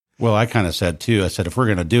Well, I kind of said too, I said, if we're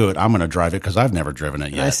going to do it, I'm going to drive it because I've never driven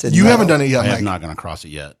it yet. I said, You no. haven't done it yet, I am Mike. not going to cross it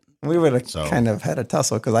yet. We would have So- kind of had a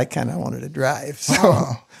tussle because I kind of wanted to drive. So,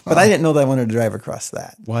 Oh, but I didn't know that I wanted to drive across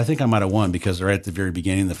that. Well, I think I might have won because right at the very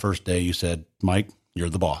beginning, the first day, you said, Mike, you're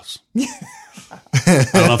the boss. I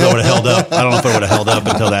don't know if that would have held up. I don't know if it would have held up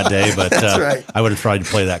until that day, but right. I would have tried to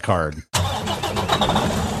play that card.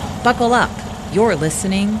 Buckle up. You're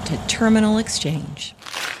listening to Terminal Exchange.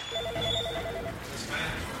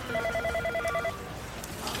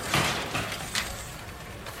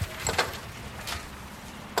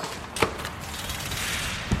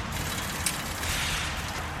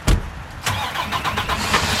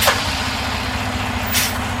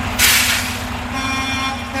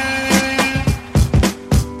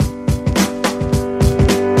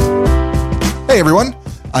 Hey everyone,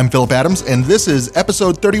 I'm Philip Adams, and this is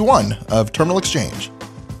episode 31 of Terminal Exchange,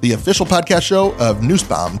 the official podcast show of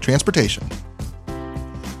Nussbaum Transportation.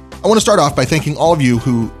 I want to start off by thanking all of you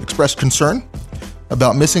who expressed concern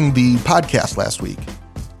about missing the podcast last week.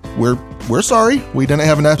 We're sorry we didn't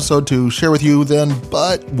have an episode to share with you then,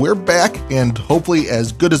 but we're back and hopefully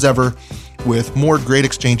as good as ever with more great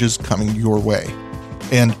exchanges coming your way.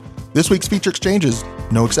 And this week's feature exchange is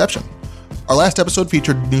no exception. Our last episode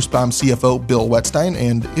featured Nussbaum CFO Bill Wettstein,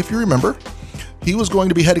 and if you remember, he was going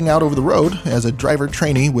to be heading out over the road as a driver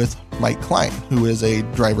trainee with Mike Klein, who is a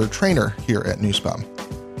driver trainer here at Nussbaum.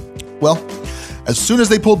 Well, as soon as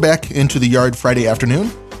they pulled back into the yard Friday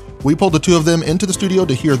afternoon, we pulled the two of them into the studio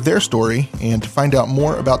to hear their story and to find out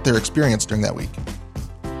more about their experience during that week.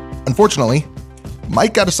 Unfortunately,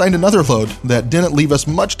 Mike got assigned another load that didn't leave us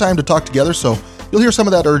much time to talk together, so you'll hear some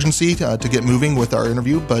of that urgency to get moving with our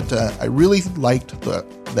interview, but I really liked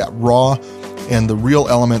that raw and the real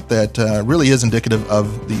element that really is indicative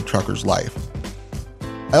of the trucker's life.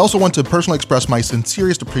 I also want to personally express my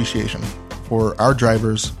sincerest appreciation for our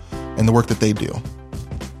drivers and the work that they do.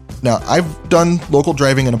 Now, I've done local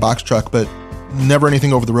driving in a box truck, but never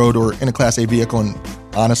anything over the road or in a Class A vehicle, and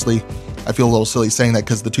honestly, I feel a little silly saying that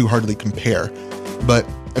because the two hardly compare. But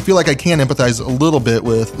I feel like I can empathize a little bit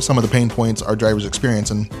with some of the pain points our drivers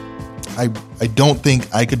experience, and I don't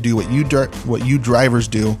think I could do what you drivers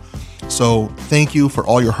do. So thank you for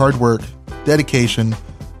all your hard work, dedication,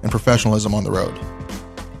 and professionalism on the road.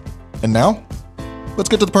 And now, let's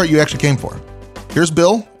get to the part you actually came for. Here's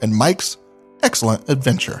Bill and Mike's excellent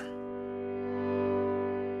adventure.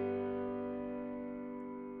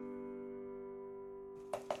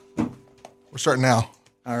 We're starting now.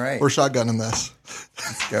 All right, We're shotgunning this.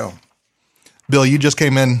 let's go. Bill, you just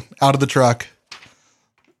came in out of the truck,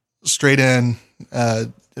 straight in,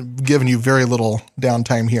 giving you very little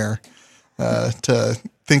downtime here to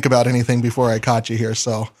think about anything before I caught you here.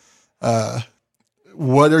 So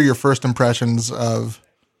what are your first impressions of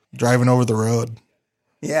driving over the road?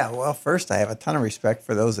 Yeah, well, first, I have a ton of respect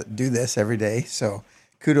for those that do this every day. So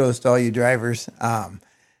kudos to all you drivers.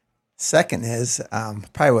 Second is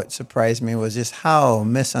probably what surprised me was just how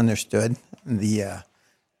misunderstood the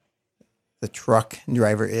truck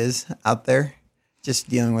driver is out there, just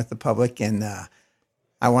dealing with the public. And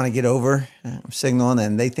I want to get over, I'm signaling,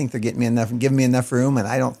 and they think they're giving me enough room, and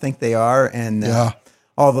I don't think they are, and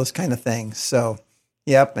all those kind of things. So,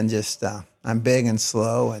 yep, and just I'm big and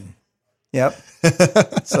slow, and yep.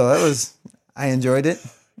 So I enjoyed it.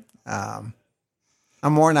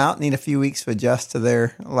 I'm worn out, need a few weeks to adjust to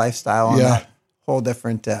their lifestyle on a whole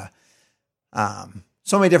different, so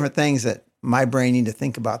many different things that my brain need to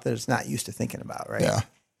think about that it's not used to thinking about, right?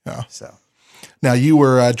 Yeah. So Now, you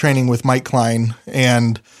were training with Mike Klein,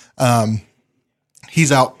 and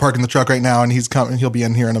he's out parking the truck right now, and he's coming. He'll be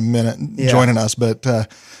in here in a minute joining us. But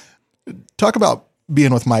talk about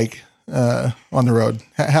being with Mike on the road.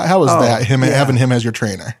 How was that, having him as your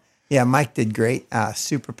trainer? Yeah, Mike did great.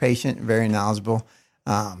 Super patient, very knowledgeable.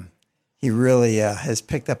 He really has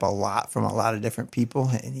picked up a lot from a lot of different people,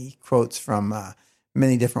 and he quotes from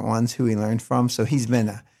many different ones who he learned from. So he's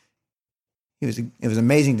been it was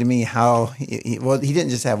amazing to me how he didn't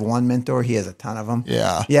just have one mentor; he has a ton of them.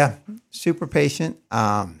 Yeah, super patient.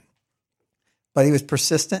 But he was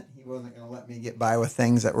persistent. He wasn't going to let me get by with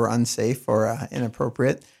things that were unsafe or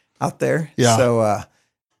inappropriate out there. Yeah. So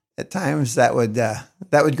at times that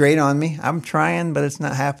would grate on me. I'm trying, but it's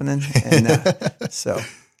not happening. And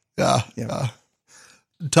Yeah.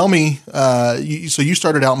 Tell me, so you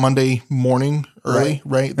started out Monday morning early,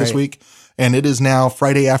 right? This week, and it is now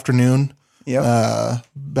Friday afternoon. Yep.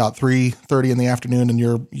 About 3:30 in the afternoon, and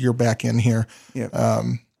you're back in here. Yep.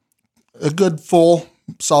 A good full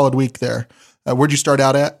solid week there. Where'd you start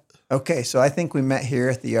out at? Okay, so I think we met here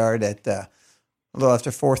at the yard at a little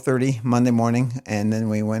after 4:30 Monday morning, and then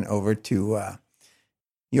we went over to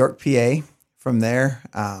York, PA. From there,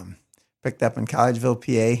 picked up in Collegeville,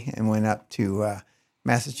 PA, and went up to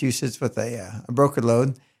Massachusetts with a broker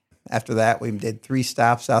load. After that, we did 3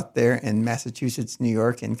 stops out there in Massachusetts, New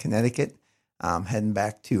York, and Connecticut, heading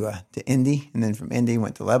back to Indy. And then from Indy,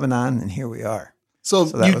 went to Lebanon, and here we are. So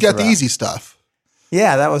you got the easy stuff.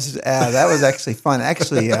 Yeah, that was actually fun.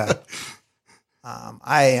 Actually,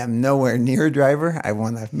 I am nowhere near a driver. I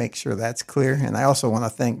want to make sure that's clear. And I also want to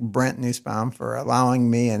thank Brent Nussbaum for allowing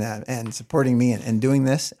me and supporting me in doing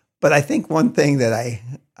this. But I think one thing that I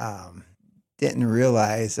didn't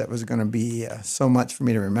realize that was going to be so much for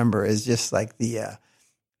me to remember is just like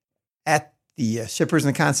at the Shippers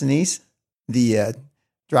and the Consignees, the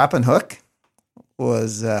drop and hook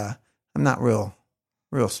was, I'm not real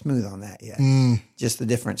smooth on that yet. Just the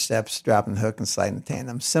different steps, dropping the hook and sliding the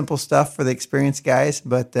tandem. Simple stuff for the experienced guys,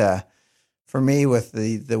 but for me, with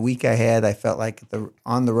the week I had, I felt like the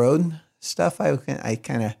on the road stuff, I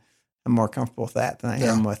kind of am more comfortable with that than I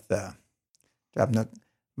am with dropping hook.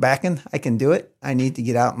 Backing, I can do it. I need to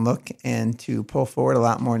get out and look and to pull forward a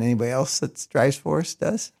lot more than anybody else that drives for us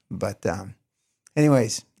does. But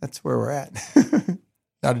anyways, that's where we're at.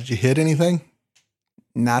 Now, did you hit anything?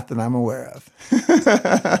 Not that I'm aware of.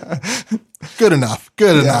 Good enough.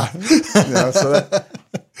 Enough.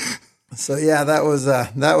 So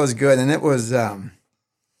that was good, and it was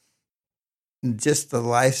just the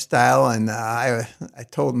lifestyle. And I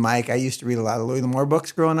told Mike I used to read a lot of Louis L'Amour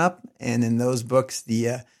books growing up, and in those books,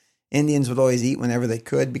 the Indians would always eat whenever they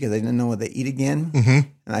could because they didn't know what they eat again. Mm-hmm.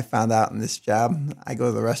 And I found out in this job, I go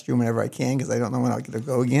to the restroom whenever I can because I don't know when I'll get to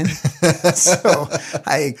go again. So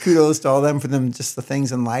I kudos to all them for them, just the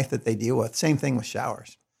things in life that they deal with. Same thing with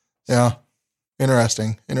showers. Yeah.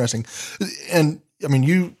 Interesting. And I mean,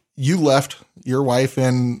 you left your wife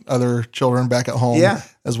and other children back at home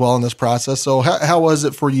as well in this process. So how was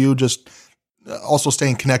it for you just also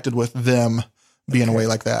staying connected with them being away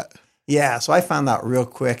like that? Yeah, so I found out real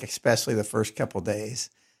quick, especially the first couple of days,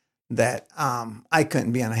 that I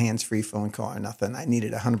couldn't be on a hands-free phone call or nothing. I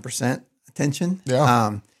needed 100% attention. Yeah.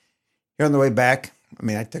 Here on the way back, I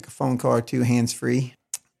mean, I took a phone call or two hands-free,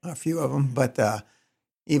 a few of them, but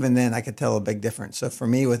even then I could tell a big difference. So for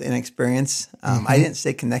me, with inexperience, I didn't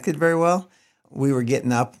stay connected very well. We were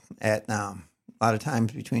getting up at a lot of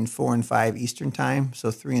times between 4 and 5 Eastern time,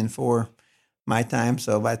 so 3 and 4 my time.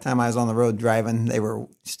 So by the time I was on the road driving, they were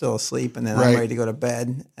still asleep, and then I'm ready to go to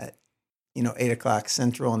bed at 8 o'clock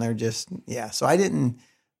Central, and they're just So I didn't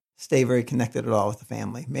stay very connected at all with the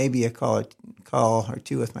family. Maybe a call or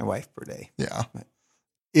two with my wife per day. Yeah. But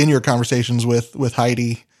in your conversations with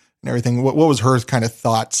Heidi and everything, what was her kind of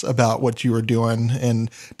thoughts about what you were doing,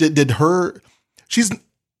 and did her?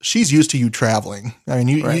 She's used to you traveling. I mean,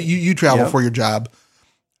 you travel for your job,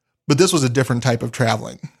 but this was a different type of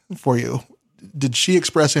traveling for you. Did she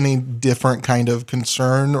express any different kind of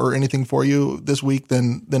concern or anything for you this week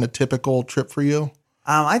than a typical trip for you?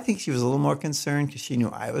 I think she was a little more concerned because she knew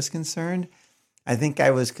I was concerned. I think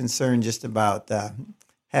I was concerned just about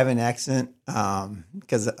having an accident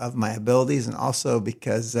because of my abilities, and also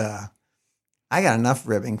because I got enough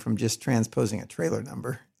ribbing from just transposing a trailer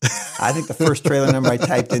number. I think the first trailer number I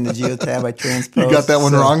typed in the Geotab, I transposed. You got that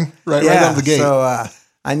one wrong right out of the gate. So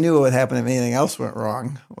I knew what would happen if anything else went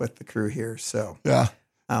wrong with the crew here. So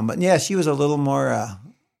but yeah, she was a little more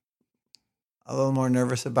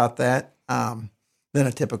nervous about that than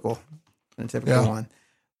a typical one.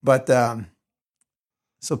 But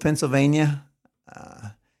so Pennsylvania,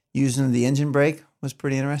 using the engine brake was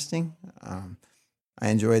pretty interesting. I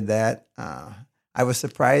enjoyed that. I was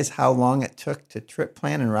surprised how long it took to trip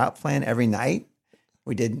plan and route plan every night.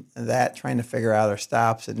 We did that, trying to figure out our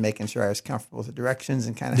stops and making sure I was comfortable with the directions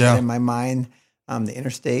and kind of had in my mind the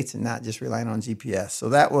interstates and not just relying on GPS. So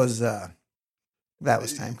that was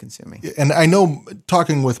time consuming. And I know,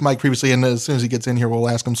 talking with Mike previously, and as soon as he gets in here, we'll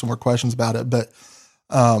ask him some more questions about it. But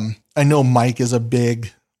I know Mike is a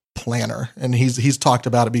big planner, and he's talked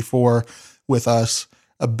about it before with us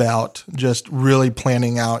about just really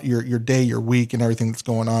planning out your day, your week, and everything that's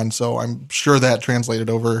going on. So I'm sure that translated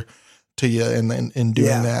over to you in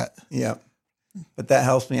doing that. Yeah. But that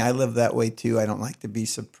helps me. I live that way too. I don't like to be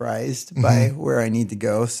surprised by where I need to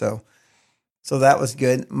go. So that was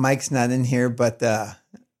good. Mike's not in here, but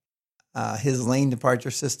his lane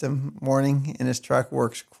departure system warning in his truck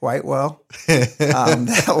works quite well.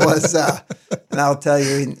 That was, and I'll tell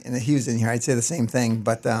you, and he was in here, I'd say the same thing.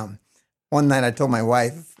 But one night I told my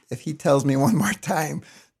wife, if he tells me one more time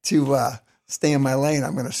to stay in my lane,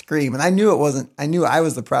 I'm going to scream. And I knew I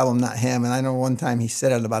was the problem, not him. And I know one time he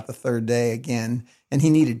said it about the third day again, and he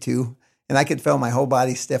needed to. And I could feel my whole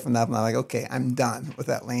body stiffen up, and I'm like, okay, I'm done with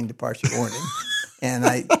that lane departure warning. And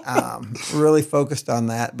I really focused on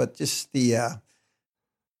that. But just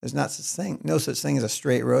there's no such thing as a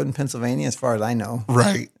straight road in Pennsylvania, as far as I know.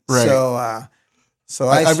 Right. So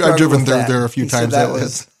I've driven through there a few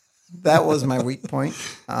times. That was my weak point.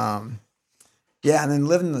 And then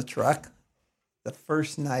living in the truck, the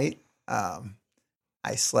first night,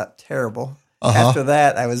 I slept terrible. After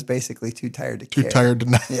that, I was basically too tired to care. Too tired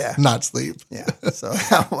to not sleep. Yeah. So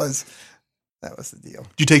that was the deal.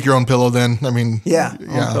 Did you take your own pillow then? I mean,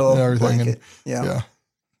 pillow, everything. blanket. Yeah.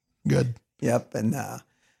 Good. Yep. And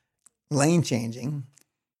lane changing.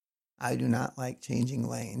 I do not like changing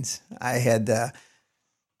lanes. I had an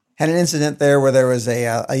incident there where there was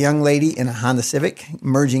a young lady in a Honda Civic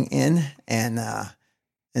merging in, and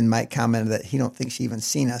Mike commented that he don't think she even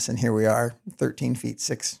seen us, and here we are, 13 feet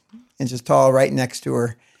 6 inches tall, right next to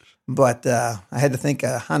her. But I had to think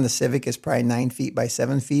a Honda Civic is probably 9 feet by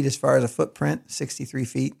 7 feet as far as a footprint, 63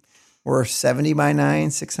 feet. We're 70 by 9,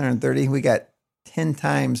 630. We got 10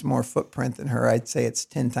 times more footprint than her. I'd say it's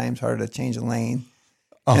 10 times harder to change a lane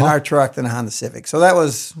in our truck than a Honda Civic. So that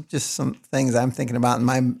was just some things I'm thinking about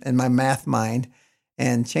in my math mind.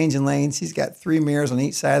 And changing lanes, he's got 3 mirrors on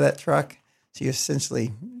each side of that truck. So you're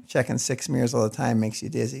essentially checking 6 mirrors all the time, makes you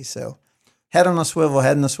dizzy. So head on a swivel,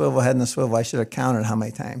 head in the swivel, head in the swivel. I should have counted how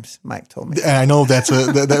many times Mike told me. I know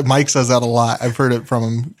that Mike says that a lot. I've heard it from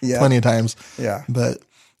him plenty of times. Yeah. But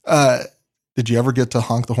did you ever get to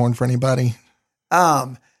honk the horn for anybody?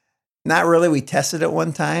 Not really. We tested it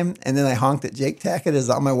one time, and then I honked at Jake Tackett as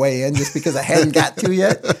on my way in just because I hadn't got to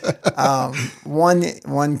yet.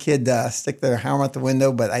 One kid stick their arm out the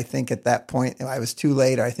window, but I think at that point I was too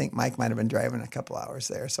late, or I think Mike might have been driving a couple hours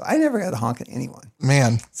there. So I never got to honk at anyone.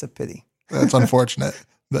 Man. It's a pity. That's unfortunate.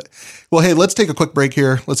 But well, hey, let's take a quick break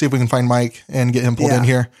here. Let's see if we can find Mike and get him pulled in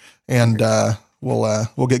here, and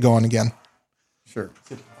we'll get going again. Sure.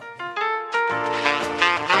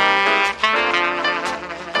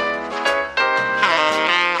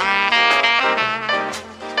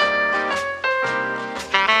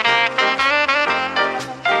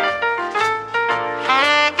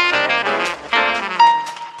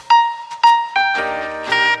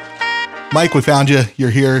 Mike, we found you. You're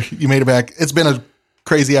here. You made it back. It's been a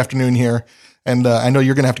crazy afternoon here, and I know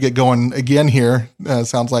you're going to have to get going again here.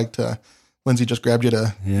 Sounds like Lindsay just grabbed you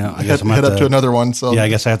to head up to another one. So I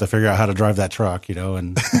guess I have to figure out how to drive that truck,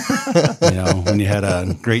 and when you had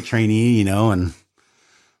a great trainee, and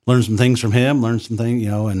learn some things from him, but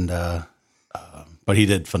he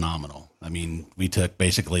did phenomenal. I mean, we took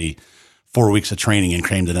basically 4 weeks of training and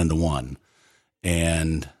crammed it into one,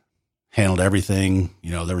 and handled everything.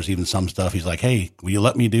 There was even some stuff he's like, "Hey, will you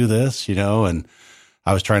let me do this?" And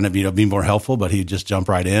I was trying to be more helpful, but he'd just jump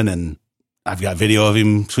right in. And I've got video of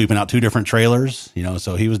him sweeping out 2 different trailers,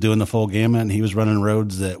 so he was doing the full gamut, and he was running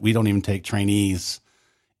roads that we don't even take trainees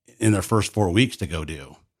in their first 4 weeks to go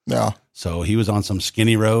do. Yeah. So he was on some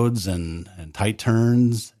skinny roads and tight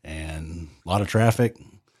turns and a lot of traffic.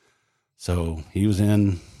 So he was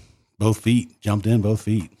in both feet, jumped in both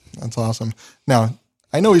feet. That's awesome. Now,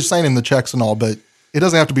 I know he's signing the checks and all, but it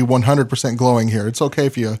doesn't have to be 100% glowing here. It's okay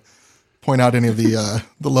if you point out any of the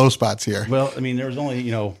low spots here. Well, I mean, there was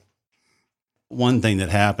only, one thing that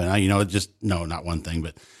happened. Not one thing,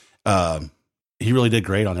 but he really did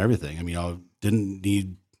great on everything. I mean, didn't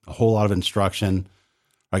need a whole lot of instruction.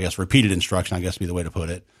 I guess repeated instruction, I guess would be the way to put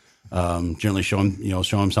it. Generally show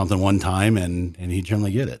him something one time and he'd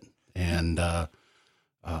generally get it. And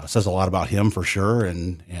says a lot about him for sure.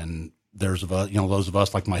 And there's those of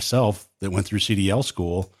us like myself that went through CDL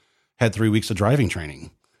school had 3 weeks of driving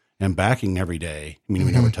training and backing every day. I mean,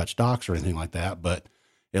 we never touched docks or anything like that, but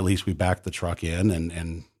at least we backed the truck in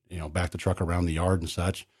and backed the truck around the yard and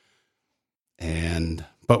such.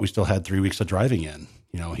 But we still had 3 weeks of driving in.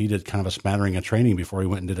 He did kind of a smattering of training before he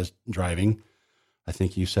went and did his driving. I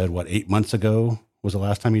think you said 8 months ago was the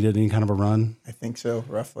last time he did any kind of a run? I think so,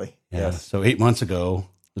 roughly. Yeah. Yes. So 8 months ago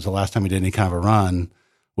was the last time he did any kind of a run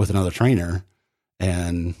with another trainer,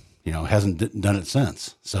 and hasn't done it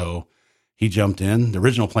since. So he jumped in. The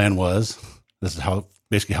original plan was, this is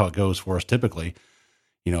basically how it goes for us typically,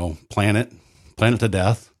 plan it to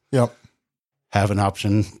death. Yep. Have an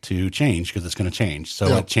option to change because it's going to change.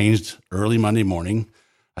 So It changed early Monday morning.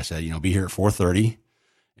 I said, be here at 4:30,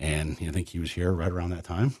 and I think he was here right around that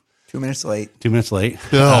time. 2 minutes late. 2 minutes late.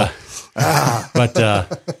 Yeah. But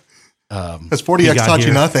has 40X taught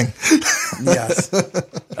you nothing? Yes.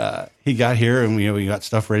 He got here and we got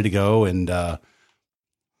stuff ready to go, and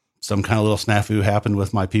some kind of little snafu happened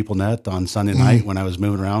with my PeopleNet on Sunday night when I was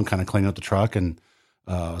moving around, kind of cleaning up the truck, and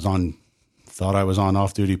thought I was on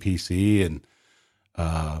off-duty PC, and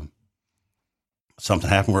something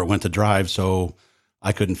happened where it went to drive. So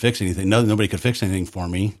I couldn't fix anything. Nobody could fix anything for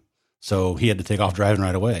me. So he had to take off driving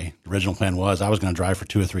right away. The original plan was I was going to drive for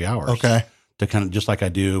 2 or 3 hours. Okay. To kind of, just like I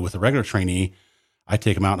do with a regular trainee, I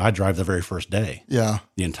take them out and I drive the very first day. Yeah.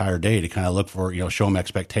 The entire day to kind of look for, show them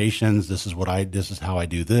expectations. This is how I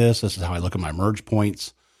do this. This is how I look at my merge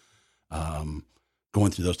points. Going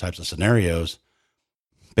through those types of scenarios.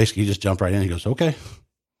 Basically, he just jumped right in. He goes, okay.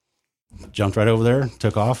 Jumped right over there,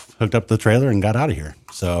 took off, hooked up the trailer, and got out of here.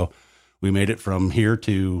 So we made it from here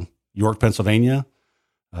to York, Pennsylvania,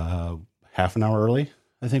 half an hour early.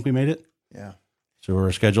 I think we made it. Yeah. So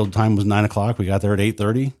our scheduled time was 9:00. We got there at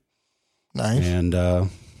 8:30. Nice. And,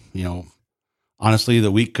 honestly,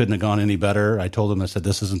 the week couldn't have gone any better. I told him, I said,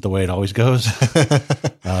 this isn't the way it always goes.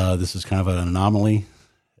 This is kind of an anomaly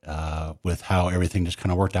with how everything just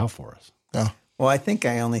kind of worked out for us. Yeah. Well, I think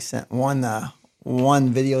I only sent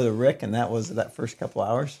one video to Rick, and that was that first couple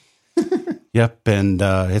hours. Yep. And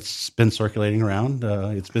it's been circulating around.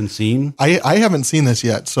 It's been seen. I haven't seen this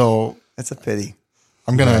yet, so That's a pity.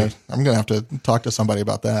 I'm gonna have to talk to somebody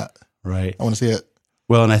about that. Right. I want to see it.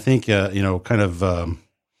 Well, and I think, kind of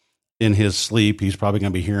in his sleep, he's probably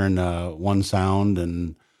going to be hearing one sound,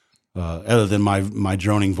 and other than my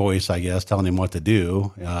droning voice, I guess, telling him what to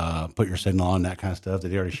do, put your signal on, that kind of stuff.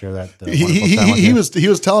 Did he already share that? He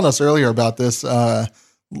was telling us earlier about this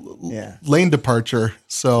lane departure.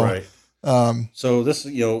 So right. So this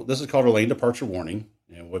is called a lane departure warning.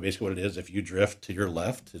 And basically what it is, if you drift to your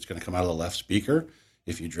left, it's going to come out of the left speaker.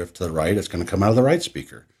 If you drift to the right, it's going to come out of the right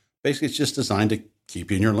speaker. Basically, it's just designed to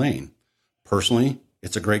keep you in your lane. Personally,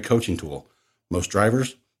 it's a great coaching tool. Most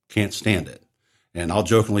drivers can't stand it. And I'll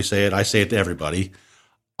jokingly say it. I say it to everybody.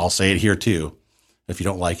 I'll say it here too. If you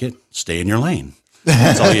don't like it, stay in your lane.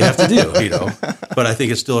 That's all you have to do, But I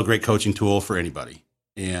think it's still a great coaching tool for anybody.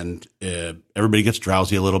 And everybody gets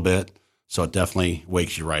drowsy a little bit, so it definitely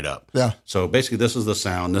wakes you right up. Yeah. So basically, this is the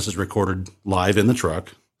sound. This is recorded live in the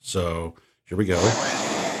truck. So here we go.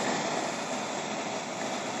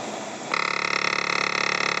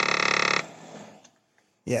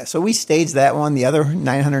 Yeah, so we staged that one. The other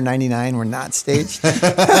 999 were not staged.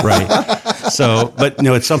 Right. So, but,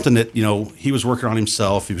 it's something that, he was working on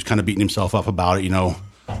himself. He was kind of beating himself up about it.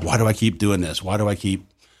 Why do I keep doing this? Why do I keep,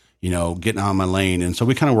 getting out of my lane? And so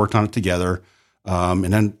we kind of worked on it together.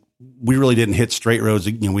 And then we really didn't hit straight roads.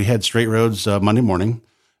 We had straight roads Monday morning,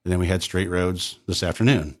 and then we had straight roads this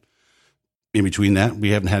afternoon. In between that, we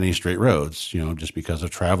haven't had any straight roads, just because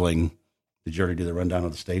of traveling. Did you already do the rundown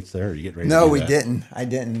of the states there? Or you get ready? No, to do we that? didn't. I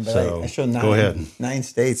didn't. But So, I showed go ahead. 9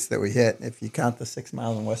 states that we hit. If you count the 6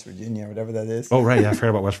 miles in West Virginia or whatever that is. Oh, right. Yeah, I forgot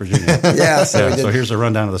about West Virginia. Yeah. So we did. So here's a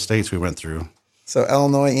rundown of the states we went through. So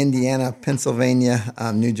Illinois, Indiana, Pennsylvania,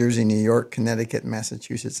 New Jersey, New York, Connecticut,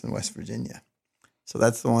 Massachusetts, and West Virginia. So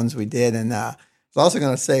that's the ones we did. And I was also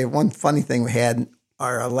going to say one funny thing we had.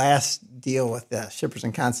 Our last deal with the shippers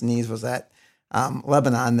and consignees was at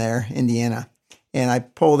Lebanon there, Indiana. And I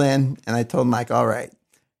pulled in and I told Mike, all right,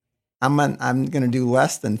 I'm going to do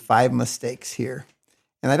less than 5 mistakes here.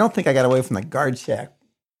 And I don't think I got away from the guard shack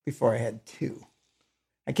before I had 2.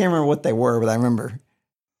 I can't remember what they were, but I remember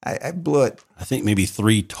I blew it. I think maybe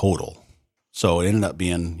 3 total. So it ended up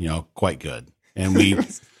being, quite good. And we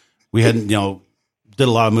had, did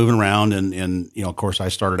a lot of moving around. And of course, I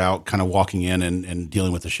started out kind of walking in and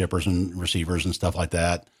dealing with the shippers and receivers and stuff like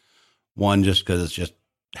that. One, just because it's just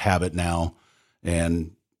habit now.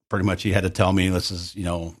 And pretty much he had to tell me, this is, we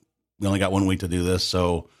only got 1 week to do this.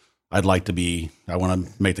 So I want to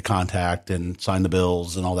make the contact and sign the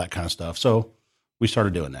bills and all that kind of stuff. So we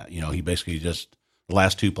started doing that. He basically just, the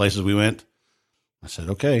last 2 places we went, I said,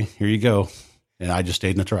 okay, here you go. And I just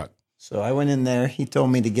stayed in the truck. So I went in there. He told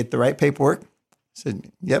me to get the right paperwork. I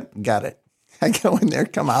said, yep, got it. I go in there,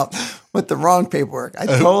 come out with the wrong paperwork. I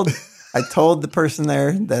told the person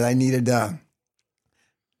there that I needed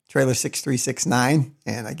trailer 6369,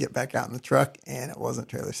 and I get back out in the truck, and it wasn't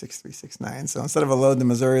trailer 6369. So instead of a load to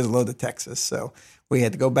Missouri, it was a load to Texas. So I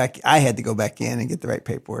had to go back in and get the right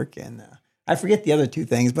paperwork. And I forget the other 2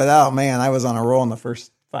 things, but oh man, I was on a roll in the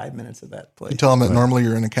first 5 minutes of that place. You tell them that normally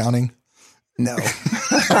you're in accounting. No.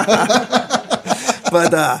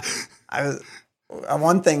 But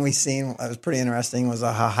one thing we seen that was pretty interesting was a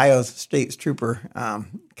Ohio State trooper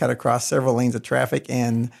cut across several lanes of traffic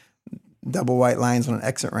and double white lines on an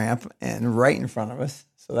exit ramp and right in front of us.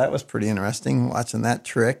 So that was pretty interesting watching that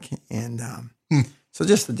trick. And so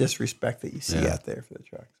just the disrespect that you see out there for the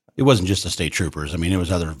trucks. It wasn't just the state troopers. I mean, it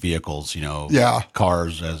was other vehicles,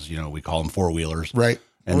 cars, as we call them, 4-wheelers. Right.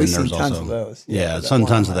 And we've then seen there's tons also of those.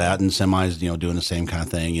 tons of that, and semis, doing the same kind of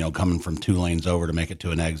thing, coming from 2 lanes over to make it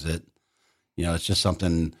to an exit. It's just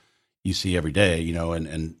something you see every day,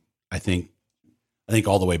 and I think I think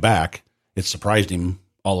all the way back, it surprised him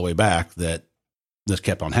all the way back that this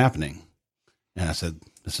kept on happening. And I said,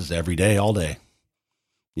 this is every day, all day.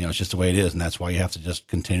 You know, it's just the way it is. And that's why you have to just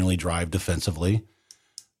continually drive defensively,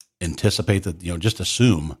 anticipate that, you know, just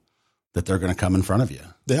assume that they're going to come in front of you.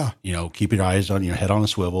 Yeah. You know, keep your eyes on your head on a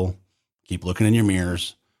swivel, keep looking in your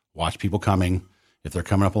mirrors, watch people coming. If they're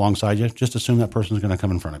coming up alongside you, just assume that person's going to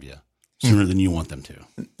come in front of you sooner than you want them to.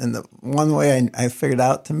 And the one way I figured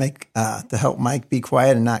out to make to help Mike be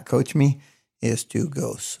quiet and not coach me is to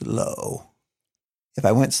go slow. If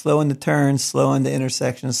I went slow into turns, slow into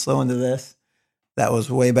intersections, slow into this, that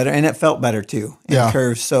was way better. And it felt better too in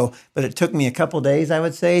curves. So, but it took me a couple days, I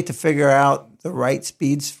would say, to figure out the right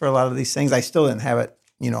speeds for a lot of these things. I still didn't have it,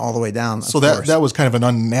 you know, all the way down. So that was kind of an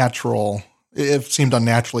unnatural. It seemed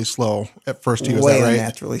unnaturally slow at first to you. Way is that right?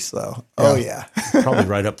 Unnaturally slow. Oh yeah. Probably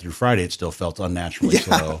right up through Friday, it still felt unnaturally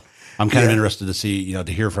slow. I'm kind of interested to see, you know,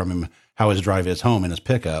 to hear from him how his drive is home in his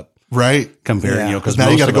pickup. Right. Compared, you know, because now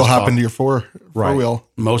you got to go hop into your four wheel.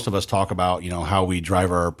 Most of us talk about, you know, how we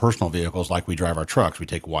drive our personal vehicles like we drive our trucks. We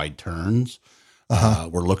take wide turns.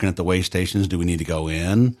 We're looking at the weigh stations. Do we need to go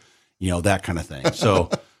in? You know, that kind of thing. So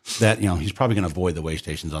that, you know, he's probably going to avoid the weigh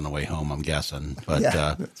stations on the way home, I'm guessing. But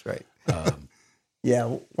that's right. Yeah.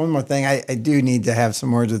 One more thing. I do need to have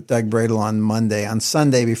some words with Doug Bradle on Monday. On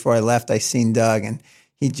Sunday before I left, I seen Doug and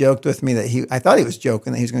he joked with me that I thought he was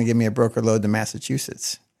joking that he was going to give me a broker load to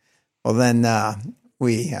Massachusetts. Well, then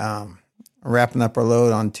we are wrapping up our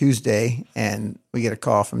load on Tuesday, and we get a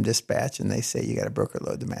call from dispatch, and they say you got a broker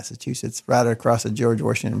load to Massachusetts, routed across the George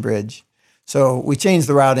Washington Bridge. So we changed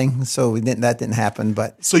the routing, so that didn't happen.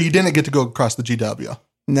 But so you didn't get to go across the GW?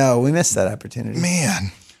 No, we missed that opportunity.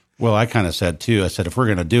 Man. Well, I kind of said too. I said if we're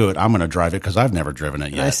going to do it, I'm going to drive it because I've never driven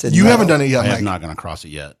it yet. I said, you haven't done it yet, I Mike. am not going to cross it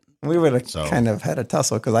yet. We would have kind of had a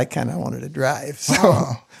tussle because I kind of wanted to drive.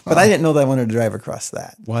 So, but I didn't know that I wanted to drive across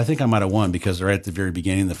that. Well, I think I might have won because right at the very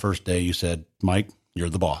beginning, the first day, you said, Mike, you're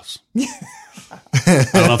the boss. I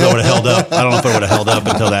don't know if that would have held up. I don't know if it would have held up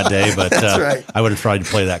until that day, but right. I would have tried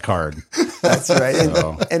to play that card. That's right.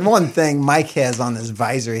 And one thing Mike has on his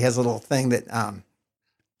visor, he has a little thing that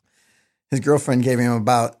his girlfriend gave him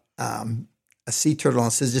about a sea turtle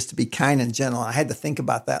and says just to be kind and gentle. I had to think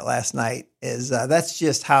about that last night. That's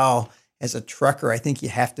just how, as a trucker, I think you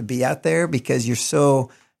have to be out there because you're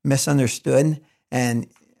so misunderstood. And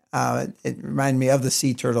it reminded me of the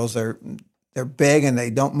sea turtles. They're big and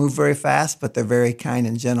they don't move very fast, but they're very kind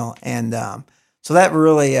and gentle. And so that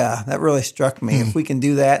really struck me. If we can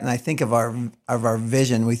do that, and I think of our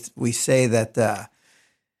vision, we say that.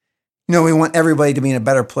 We want everybody to be in a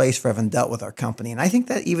better place for having dealt with our company. And I think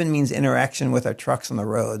that even means interaction with our trucks on the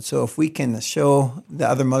road. So if we can show the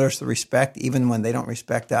other motorists the respect, even when they don't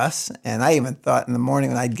respect us. And I even thought in the morning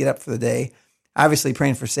when I'd get up for the day, obviously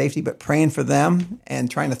praying for safety, but praying for them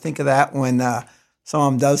and trying to think of that when some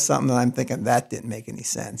of them does something that I'm thinking that didn't make any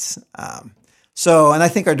sense. And I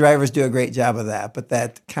think our drivers do a great job of that, but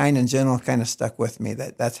that kind and gentle kind of stuck with me.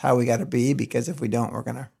 That's how we got to be, because if we don't, we're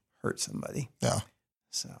going to hurt somebody. Yeah.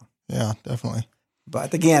 So. Yeah, definitely.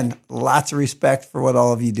 But again, lots of respect for what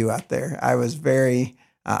all of you do out there. I was very,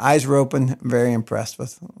 eyes were open, very impressed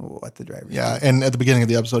with what the drivers do. And at the beginning of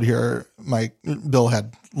the episode here, Bill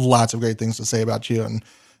had lots of great things to say about you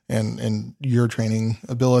and your training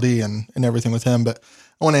ability and everything with him. But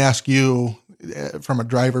I want to ask you, from a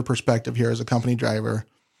driver perspective here as a company driver,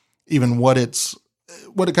 even what it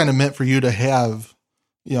kind of meant for you to have,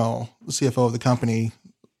 the CFO of the company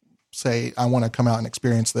say, I want to come out and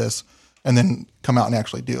experience this, and then come out and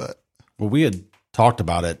actually do it. Well, we had talked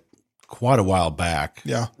about it quite a while back.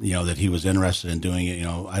 Yeah. That he was interested in doing it.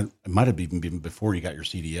 It might have even been before you got your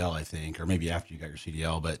CDL, I think, or maybe after you got your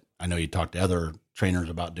CDL, but I know you talked to other trainers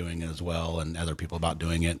about doing it as well and other people about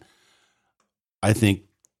doing it. I think,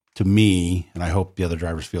 to me, and I hope the other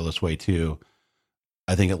drivers feel this way too,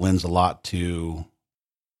 I think it lends a lot to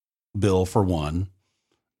Bill, for one,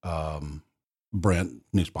 Brent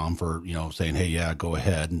Nussbaum for, saying, hey, yeah, go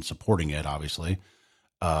ahead, and supporting it, obviously.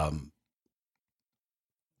 To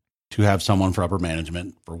have someone for upper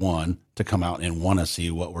management, for one, to come out and want to see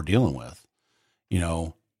what we're dealing with,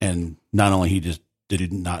 and not only did he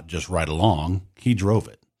not just ride along, he drove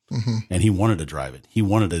it. Mm-hmm. And he wanted to drive it. He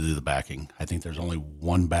wanted to do the backing. I think there's only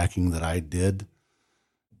one backing that I did.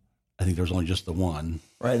 I think there was only just the one.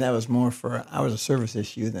 Right. That was more for a service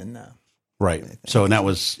issue than right. So, and that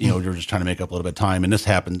was, you're just trying to make up a little bit of time. And this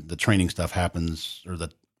happened, the training stuff happens, or the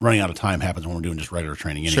running out of time happens when we're doing just regular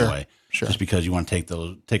training anyway. Sure. Just because you want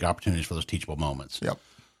to take opportunities for those teachable moments. Yep.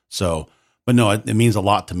 So, but no, it means a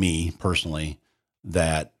lot to me personally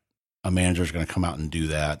that a manager is going to come out and do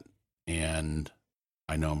that. And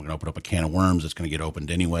I know I'm going to open up a can of worms that's going to get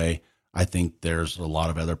opened anyway. I think there's a lot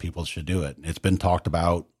of other people that should do it. It's been talked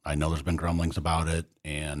about. I know there's been grumblings about it,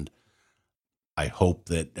 and I hope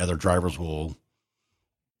that other drivers will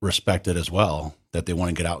respect it as well, that they want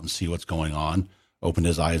to get out and see what's going on. Opened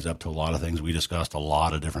his eyes up to a lot of things. We discussed a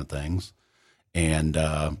lot of different things. And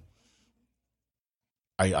I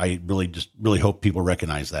really hope people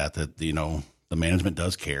recognize that the management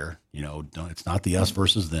does care. It's not the us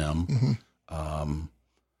versus them. Mm-hmm.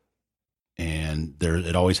 And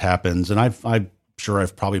it always happens. And I'm sure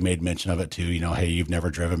I've probably made mention of it too. Hey, you've never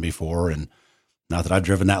driven before, and not that I've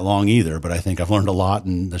driven that long either, but I think I've learned a lot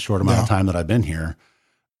in the short amount of time that I've been here.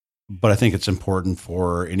 But I think it's important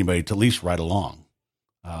for anybody to at least ride along.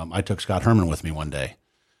 I took Scott Herman with me one day.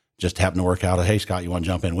 Just happened to work out. Hey, Scott, you want to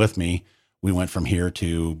jump in with me? We went from here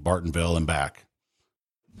to Bartonville and back.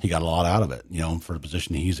 He got a lot out of it, for the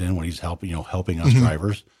position he's in, when he's helping us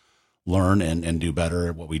drivers learn and do better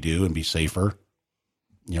at what we do and be safer.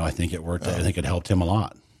 I think it worked. I think it helped him a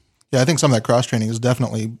lot. Yeah, I think some of that cross training is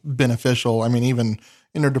definitely beneficial. I mean, even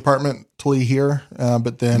interdepartmentally here,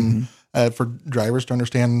 but then for drivers to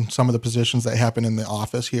understand some of the positions that happen in the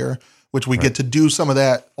office here, which we get to do some of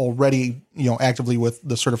that already, actively with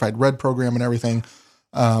the Certified Red program and everything.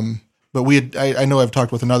 But I know I've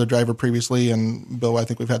talked with another driver previously, and Bill, I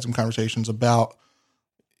think we've had some conversations about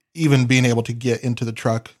even being able to get into the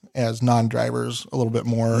truck as non-drivers a little bit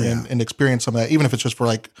more and experience some of that, even if it's just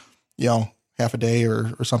for half a day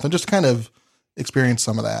or something, just to kind of experience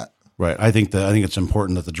some of that. Right. I think it's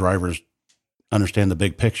important that the drivers understand the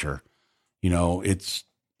big picture. It's,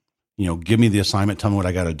 give me the assignment, tell me what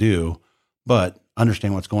I got to do, but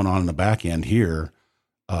understand what's going on in the back end here,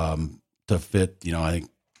 to fit, I think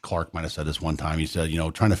Clark might've said this one time. He said,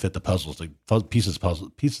 trying to fit the pieces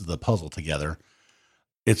of the puzzle together.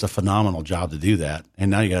 It's a phenomenal job to do that.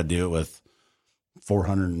 And now you got to do it with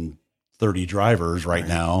 430 drivers right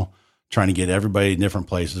now, trying to get everybody in different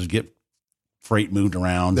places, get freight moved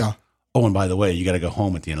around. Yeah. Oh, and by the way, you got to go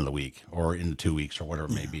home at the end of the week or in 2 weeks or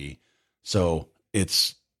whatever it may be. So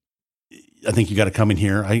I think you got to come in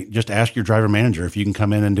here. I just ask your driver manager if you can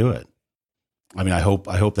come in and do it. I mean, I hope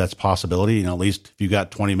that's a possibility. At least if you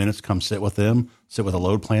got 20 minutes, come sit with them, sit with a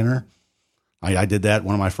load planner. I did that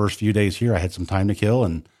one of my first few days here. I had some time to kill,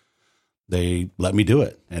 and they let me do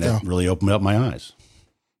it, and it really opened up my eyes.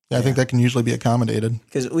 Yeah, I think that can usually be accommodated.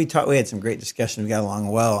 Because we had some great discussion. We got along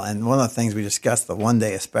well, and one of the things we discussed the one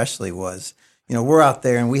day especially was, we're out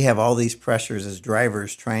there and we have all these pressures as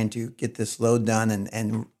drivers trying to get this load done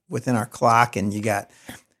and within our clock, and you got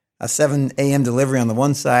a 7 a.m. delivery on the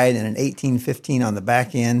one side and an 18:15 on the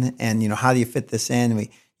back end, and how do you fit this in?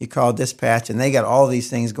 You call dispatch, and they got all these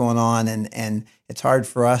things going on, and it's hard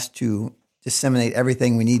for us to disseminate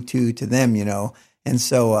everything we need to them, and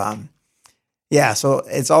so so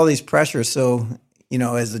it's all these pressures. So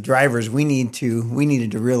as the drivers, we needed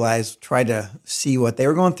to realize, try to see what they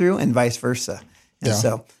were going through, and vice versa. And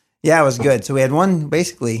so it was good. So we had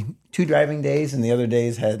basically 2 driving days, and the other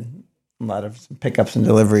days had a lot of pickups and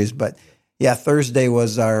deliveries. But Thursday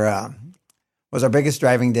was our biggest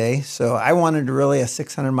driving day. So I wanted a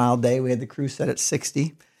 600-mile day. We had the crew set at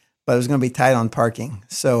 60, but it was going to be tight on parking.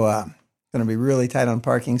 So going to be really tight on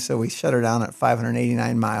parking. So we shut her down at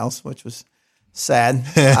 589 miles, which was sad.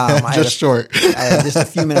 Short. I had just a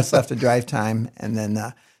few minutes left of drive time. And then,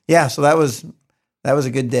 so that was a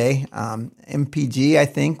good day. MPG, I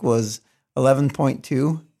think, was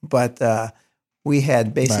 11.2, but we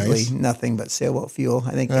had basically nothing but sailboat fuel.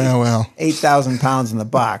 I think 8,000 pounds in the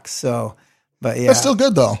box. So, but that's still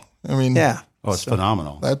good though. I mean, oh, it's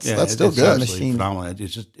phenomenal. That's still good. Machine. Phenomenal.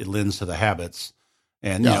 It lends to the habits,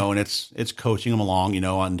 and and it's coaching them along,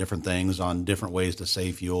 on different things, on different ways to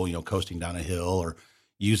save fuel. Coasting down a hill or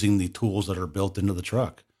using the tools that are built into the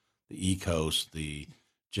truck, the E-Coast, the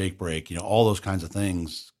Jake brake, all those kinds of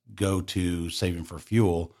things go to saving for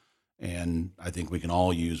fuel. And I think we can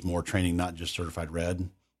all use more training, not just Certified Red.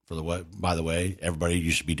 By the way, everybody,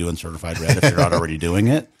 you should be doing Certified Red if you're not already doing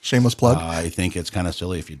it. Shameless plug. I think it's kind of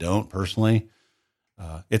silly if you don't, personally.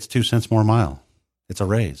 It's 2 cents more a mile. It's a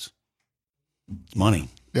raise. It's money.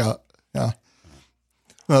 Yeah.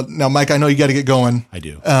 Well, now, Mike, I know you got to get going. I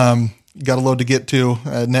do. You got a load to get to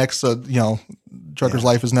next. Trucker's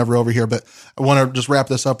life is never over here, but I want to just wrap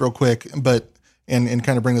this up real quick, and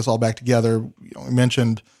kind of bring this all back together. We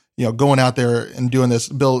mentioned, going out there and doing this.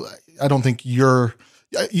 Bill, I think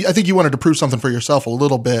you wanted to prove something for yourself a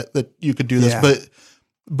little bit that you could do this,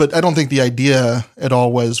 but I don't think the idea at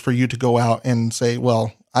all was for you to go out and say,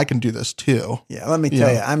 well, I can do this too. Yeah. Let me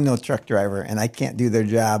tell you, I'm no truck driver and I can't do their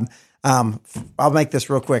job. I'll make this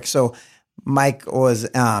real quick. So Mike was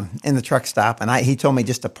in the truck stop, and he told me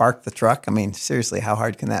just to park the truck. I mean, seriously, how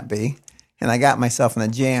hard can that be? And I got myself in a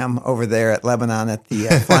jam over there at Lebanon at the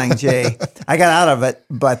Flying J. I got out of it,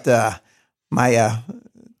 but my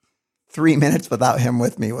 3 minutes without him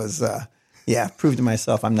with me was, proved to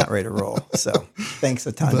myself I'm not ready to roll. So thanks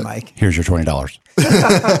a ton, Mike. Here's your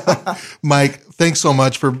 $20. Mike, thanks so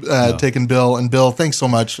much for taking Bill. And Bill, thanks so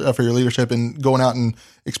much for your leadership and going out and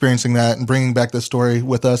experiencing that and bringing back this story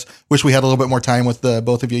with us. Wish we had a little bit more time with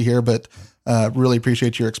both of you here, but really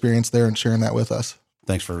appreciate your experience there and sharing that with us.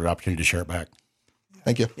 Thanks for the opportunity to share it back.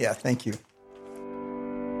 Thank you. Yeah, thank you.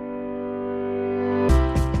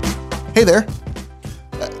 Hey there.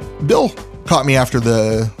 Bill caught me after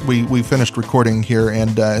we finished recording here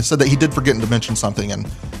and said that he did forget to mention something. And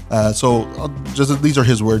these are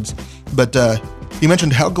his words. But he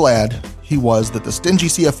mentioned how glad he was that the stingy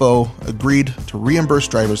CFO agreed to reimburse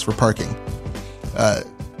drivers for parking. In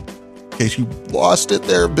case you lost it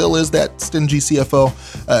there, Bill is that stingy CFO.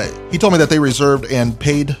 He told me that they reserved and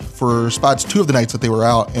paid for spots 2 of the nights that they were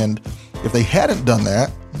out. And if they hadn't done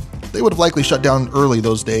that, they would have likely shut down early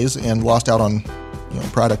those days and lost out on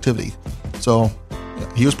productivity. So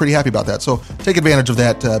he was pretty happy about that. So take advantage of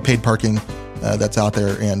that paid parking that's out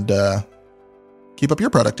there and keep up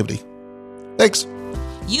your productivity. Thanks.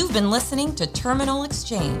 You've been listening to Terminal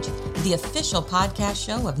Exchange, the official podcast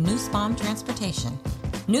show of Nussbaum Transportation.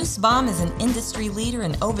 Nussbaum is an industry leader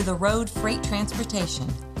in over-the-road freight transportation.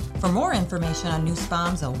 For more information on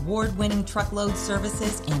Nussbaum's award-winning truckload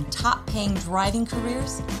services and top-paying driving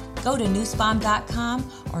careers, go to nussbaum.com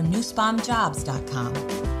or nussbaumjobs.com.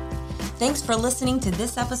 Thanks for listening to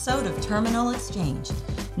this episode of Terminal Exchange.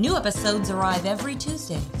 New episodes arrive every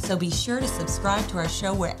Tuesday, so be sure to subscribe to our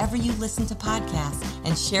show wherever you listen to podcasts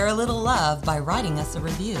and share a little love by writing us a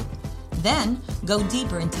review. Then, go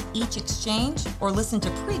deeper into each exchange or listen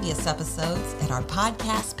to previous episodes at our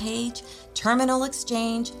podcast page,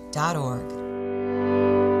 terminalexchange.org.